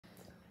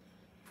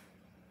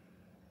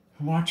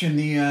Watching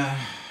the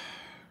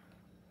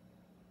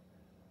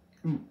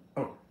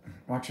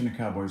watching the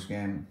Cowboys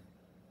game.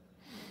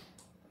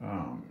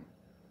 I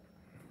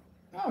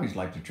always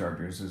like the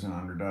Chargers as an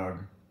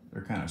underdog.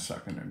 They're kind of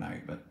sucking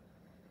tonight, but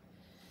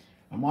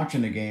I'm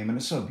watching the game and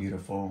it's so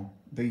beautiful.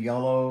 The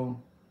yellow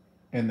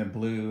and the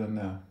blue and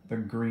the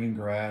green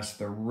grass,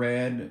 the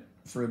red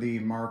for the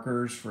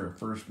markers for a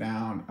first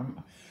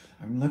down.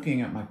 I'm looking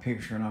at my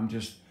picture and I'm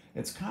just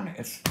it's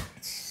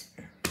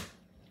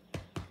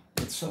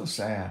so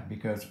sad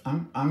because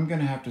I'm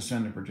gonna have to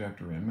send a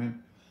projector in. I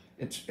mean,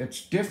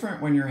 it's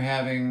different when you're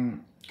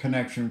having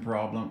connection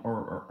problem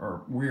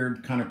or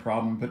weird kind of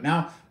problem. But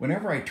now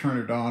whenever I turn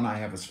it on, I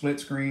have a split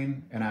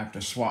screen and I have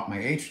to swap my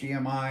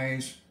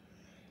HDMIs.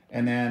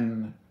 And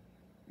then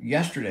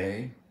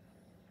yesterday,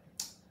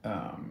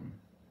 my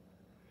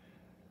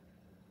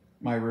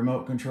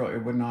remote control, it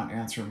would not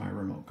answer my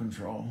remote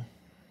control.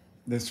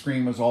 The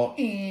screen was all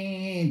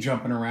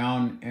jumping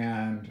around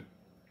and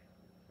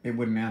it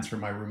wouldn't answer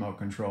my remote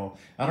control.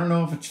 I don't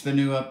know if it's the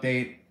new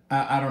update.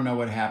 I don't know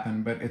what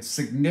happened, but it's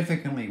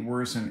significantly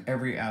worse in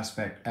every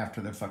aspect after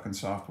the fucking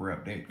software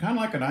update. Kind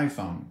of like an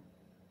iPhone.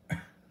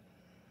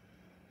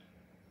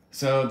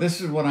 So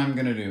this is what I'm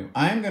going to do.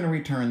 I'm going to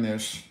return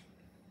this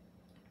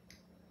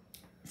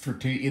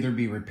to either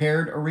be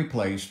repaired or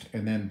replaced,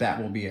 and then that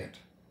will be it.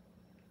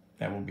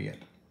 That will be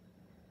it.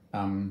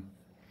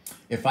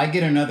 If I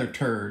get another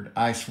turd,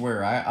 I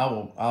swear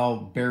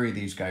I'll bury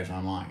these guys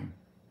online.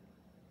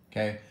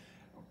 Okay.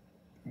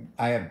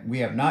 We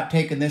have not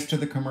taken this to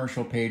the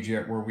commercial page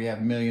yet where we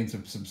have millions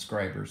of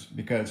subscribers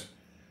because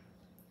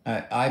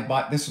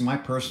this is my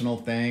personal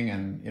thing,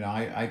 and you know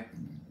I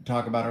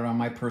talk about it on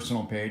my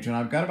personal page, and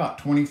I've got about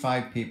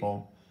 25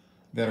 people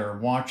that are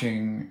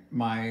watching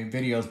my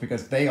videos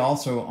because they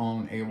also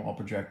own AWOL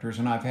projectors,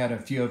 and I've had a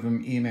few of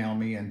them email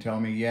me and tell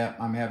me, yeah,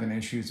 I'm having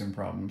issues and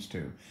problems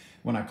too.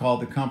 When I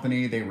called the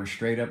company, they were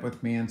straight up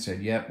with me and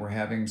said, yep, we're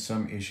having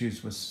some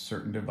issues with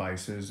certain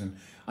devices, and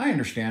I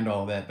understand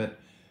all that, but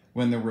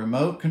when the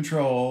remote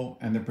control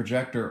and the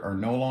projector are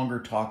no longer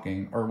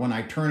talking, or when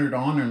I turn it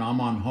on and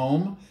I'm on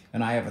home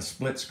and I have a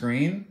split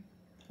screen,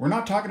 we're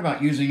not talking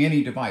about using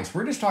any device.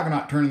 We're just talking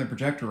about turning the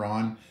projector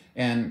on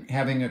and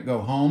having it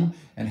go home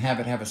and have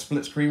it have a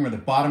split screen where the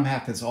bottom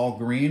half is all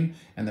green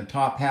and the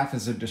top half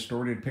is a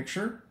distorted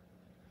picture.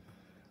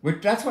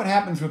 That's what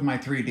happens with my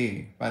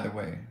 3D, by the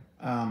way.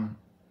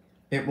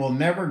 It will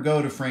never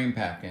go to frame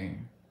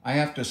packing. I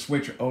have to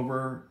switch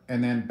over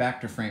and then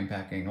back to frame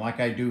packing like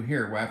I do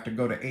here, where I have to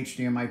go to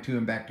HDMI 2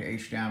 and back to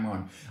HDMI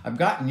 1. I've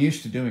gotten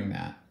used to doing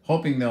that,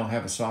 hoping they'll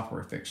have a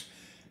software fix.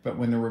 But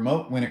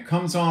when it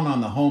comes on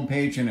the home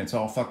page and it's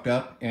all fucked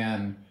up,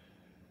 and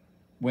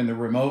when the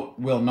remote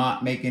will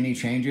not make any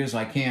changes,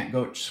 I can't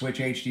go switch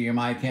HDMI,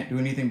 I can't do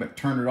anything but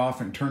turn it off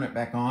and turn it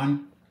back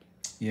on.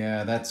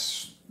 Yeah,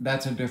 that's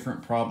a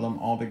different problem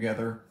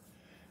altogether.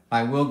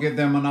 I will give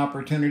them an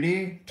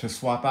opportunity to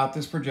swap out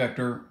this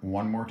projector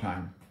one more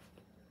time,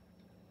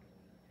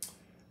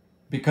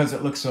 because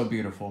it looks so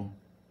beautiful.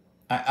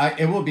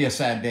 It will be a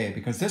sad day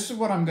because this is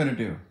what I'm going to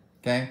do,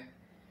 okay?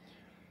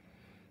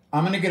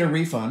 I'm going to get a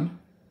refund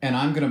and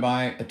I'm going to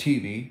buy a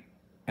TV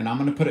and I'm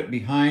going to put it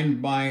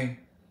behind my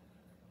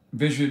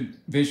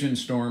Vision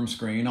Storm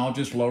screen. I'll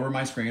just lower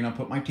my screen. I'll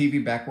put my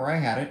TV back where I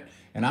had it,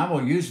 and I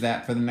will use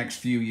that for the next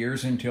few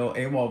years until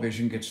AWOL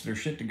Vision gets their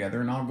shit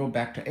together, and I'll go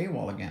back to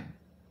AWOL again.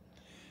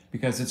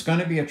 Because it's going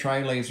to be a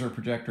tri-laser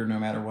projector no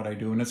matter what I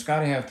do, and it's got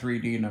to have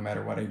 3D no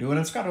matter what I do, and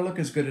it's got to look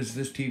as good as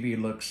this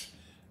TV looks,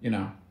 you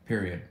know,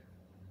 period.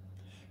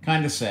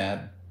 Kind of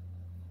sad.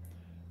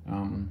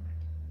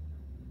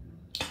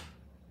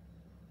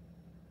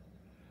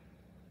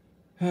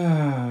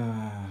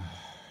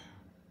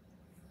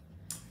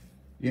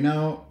 You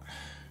know,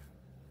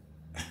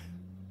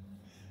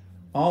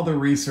 all the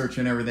research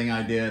and everything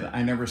I did,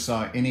 I never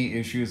saw any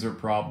issues or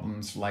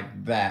problems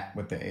like that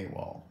with the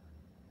AWOL.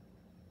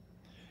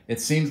 It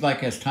seems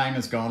like as time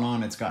has gone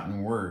on, it's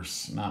gotten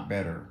worse, not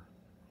better.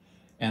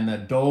 And the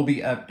Dolby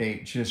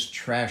update just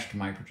trashed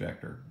my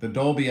projector. The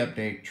Dolby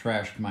update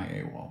trashed my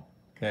AWOL.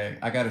 Okay,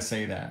 I got to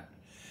say that.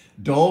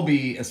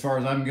 Dolby, as far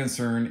as I'm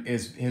concerned,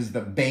 is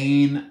the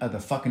bane of the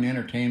fucking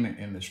entertainment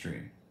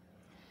industry.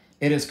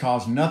 It has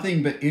caused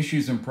nothing but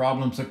issues and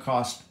problems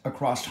across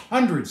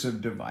hundreds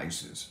of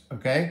devices,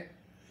 okay?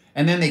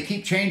 And then they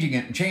keep changing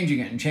it and changing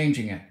it and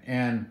changing it.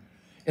 And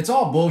it's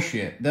all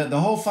bullshit. The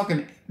whole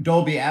fucking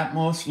Dolby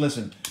Atmos,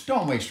 listen,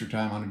 don't waste your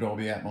time on a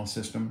Dolby Atmos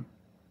system.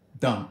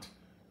 Don't,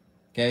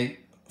 okay?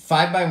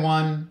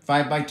 5x1,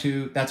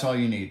 5x2, that's all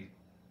you need.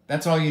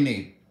 That's all you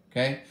need,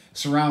 okay?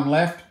 Surround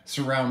left,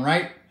 surround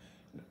right,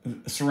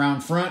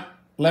 surround front,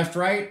 left,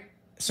 right,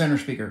 center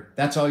speaker.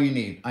 That's all you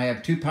need. I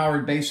have 2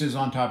 powered basses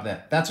on top of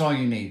that. That's all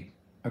you need,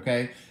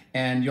 okay?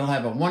 And you'll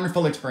have a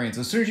wonderful experience.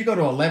 As soon as you go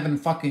to 11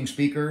 fucking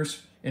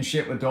speakers and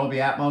shit with Dolby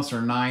Atmos,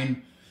 or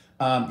 9,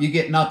 you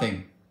get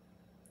nothing.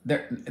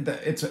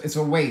 It's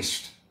a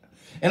waste.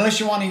 Unless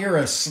you want to hear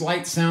a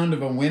slight sound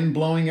of a wind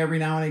blowing every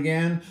now and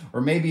again, or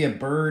maybe a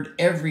bird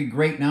every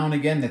great now and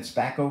again that's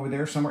back over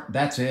there somewhere.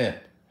 That's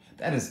it.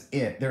 That is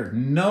it. There's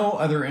no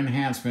other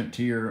enhancement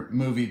to your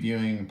movie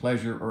viewing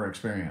pleasure or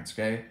experience,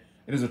 okay?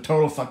 It is a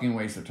total fucking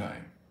waste of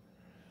time.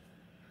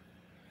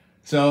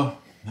 So,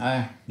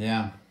 yeah.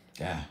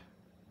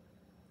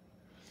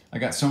 I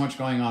got so much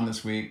going on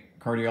this week.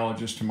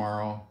 Cardiologist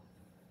tomorrow,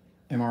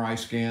 MRI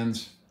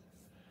scans.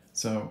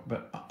 So,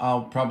 but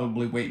I'll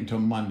probably wait until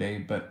Monday,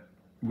 but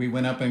we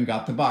went up and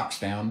got the box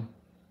down.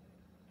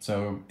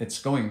 So it's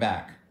going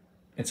back.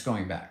 It's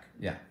going back,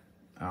 yeah.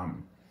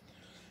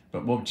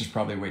 But we'll just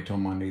probably wait till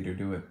Monday to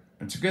do it.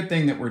 It's a good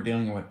thing that we're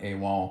dealing with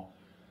AWOL.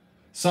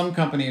 Some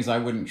companies I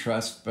wouldn't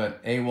trust,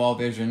 but AWOL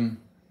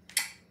Vision,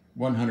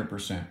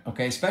 100%.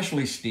 Okay,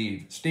 especially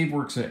Steve. Steve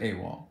works at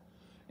AWOL.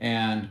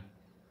 And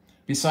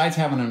besides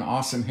having an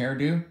awesome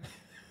hairdo,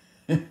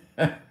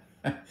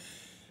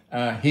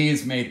 he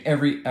has made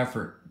every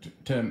effort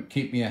to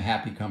keep me a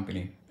happy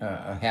company,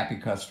 a happy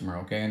customer,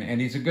 okay?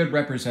 And he's a good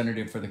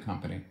representative for the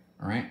company,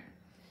 all right?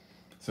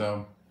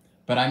 So,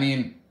 but I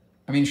mean,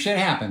 shit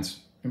happens.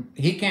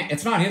 He can't,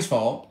 it's not his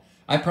fault.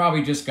 I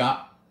probably just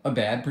got a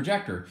bad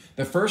projector.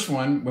 The first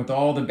one with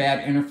all the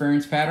bad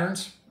interference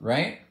patterns,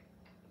 right?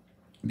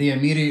 They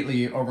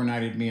immediately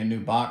overnighted me a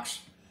new box.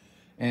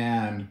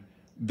 And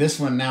this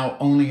one now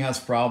only has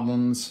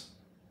problems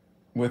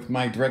with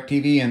my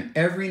DirecTV and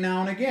every now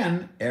and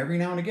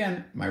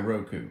again, my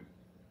Roku.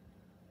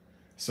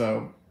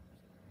 So,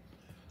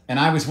 and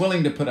I was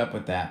willing to put up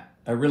with that.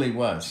 I really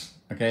was,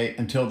 okay?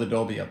 Until the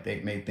Dolby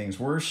update made things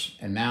worse.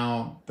 And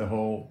now the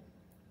whole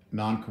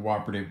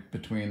non-cooperative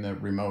between the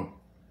remote,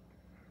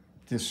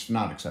 just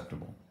not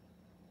acceptable.